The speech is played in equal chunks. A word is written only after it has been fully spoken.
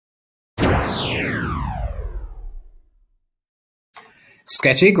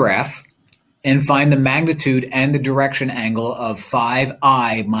sketch a graph, and find the magnitude and the direction angle of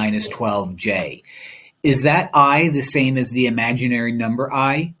 5i minus 12j. Is that I the same as the imaginary number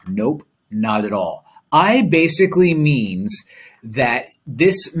I? Nope, not at all. I basically means that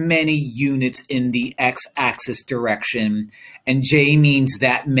this many units in the x-axis direction, and j means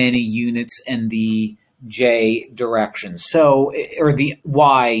that many units in the j direction. So, or the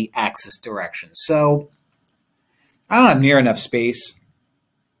y-axis direction. So, I don't have near enough space.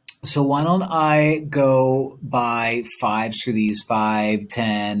 So why don't I go by fives for these 5,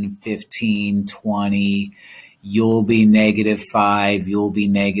 10, 15, 20. You'll be -5. You'll be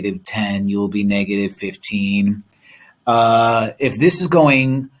 -10. You'll be -15. If this is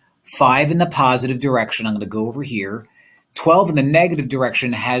going 5 in the positive direction, I'm going to go over here. 12 in the negative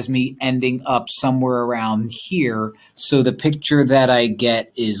direction has me ending up somewhere around here. So the picture that I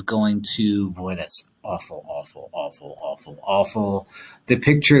get is going to, boy, that's awful, awful, awful, awful, awful. The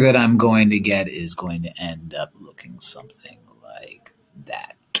picture that I'm going to get is going to end up looking something like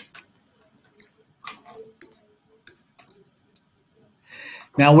that.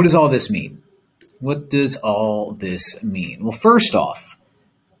 Now, what does all this mean? What does all this mean? Well, first off,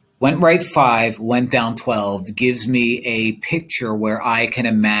 went right 5, went down 12, gives me a picture where I can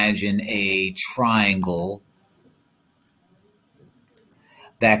imagine a triangle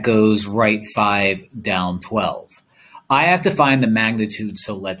that goes right 5 down 12. I have to find the magnitude,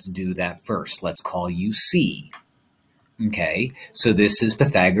 so let's do that first. Let's call you C. Okay, so this is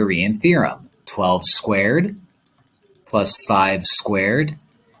Pythagorean theorem. 12 squared plus 5 squared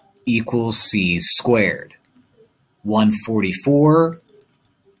equals C squared. 144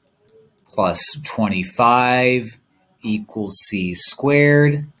 plus 25 equals C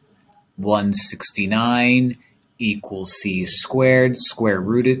squared. 169 equals C squared, square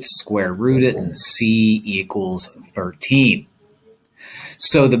root it, and C equals 13.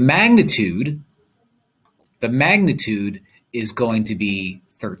 So the magnitude is going to be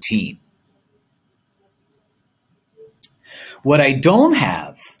 13. What I don't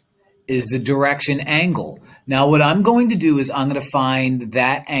have is the direction angle. Now what I'm going to do is I'm going to find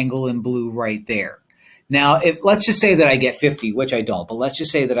that angle in blue right there. Now, if let's just say that I get 50, which I don't, but let's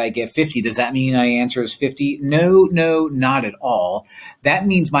just say that I get 50. Does that mean my answer is 50? No, not at all. That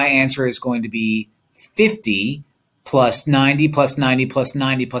means my answer is going to be 50 plus 90 plus 90 plus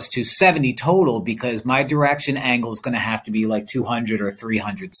 90 plus 270 total, because my direction angle is going to have to be like 200 or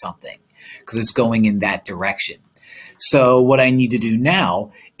 300 something, because it's going in that direction. So what I need to do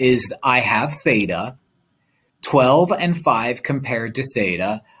now is I have theta. 12 and 5 compared to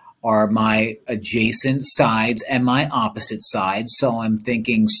theta are my adjacent sides and my opposite sides. So I'm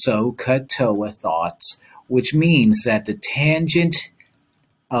thinking SOHCAHTOA thoughts, which means that the tangent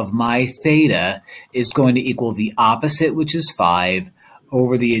of my theta is going to equal the opposite, which is 5,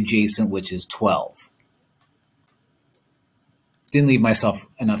 over the adjacent, which is 12. Didn't leave myself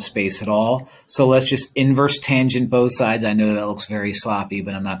enough space at all. So let's just inverse tangent both sides. I know that looks very sloppy,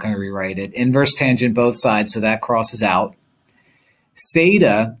 but I'm not going to rewrite it. Inverse tangent both sides, so that crosses out.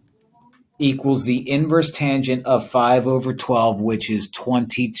 Theta equals the inverse tangent of 5 over 12, which is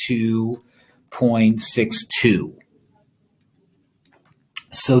 22.62.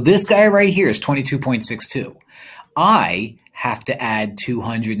 So this guy right here is 22.62. I have to add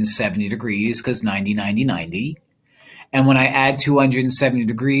 270 degrees because 90, 90, 90. And when I add 270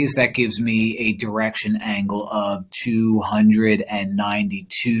 degrees, that gives me a direction angle of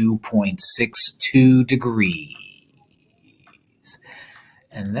 292.62 degrees.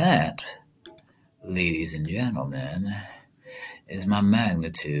 And that, ladies and gentlemen, is my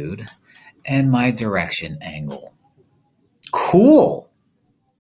magnitude and my direction angle. Cool.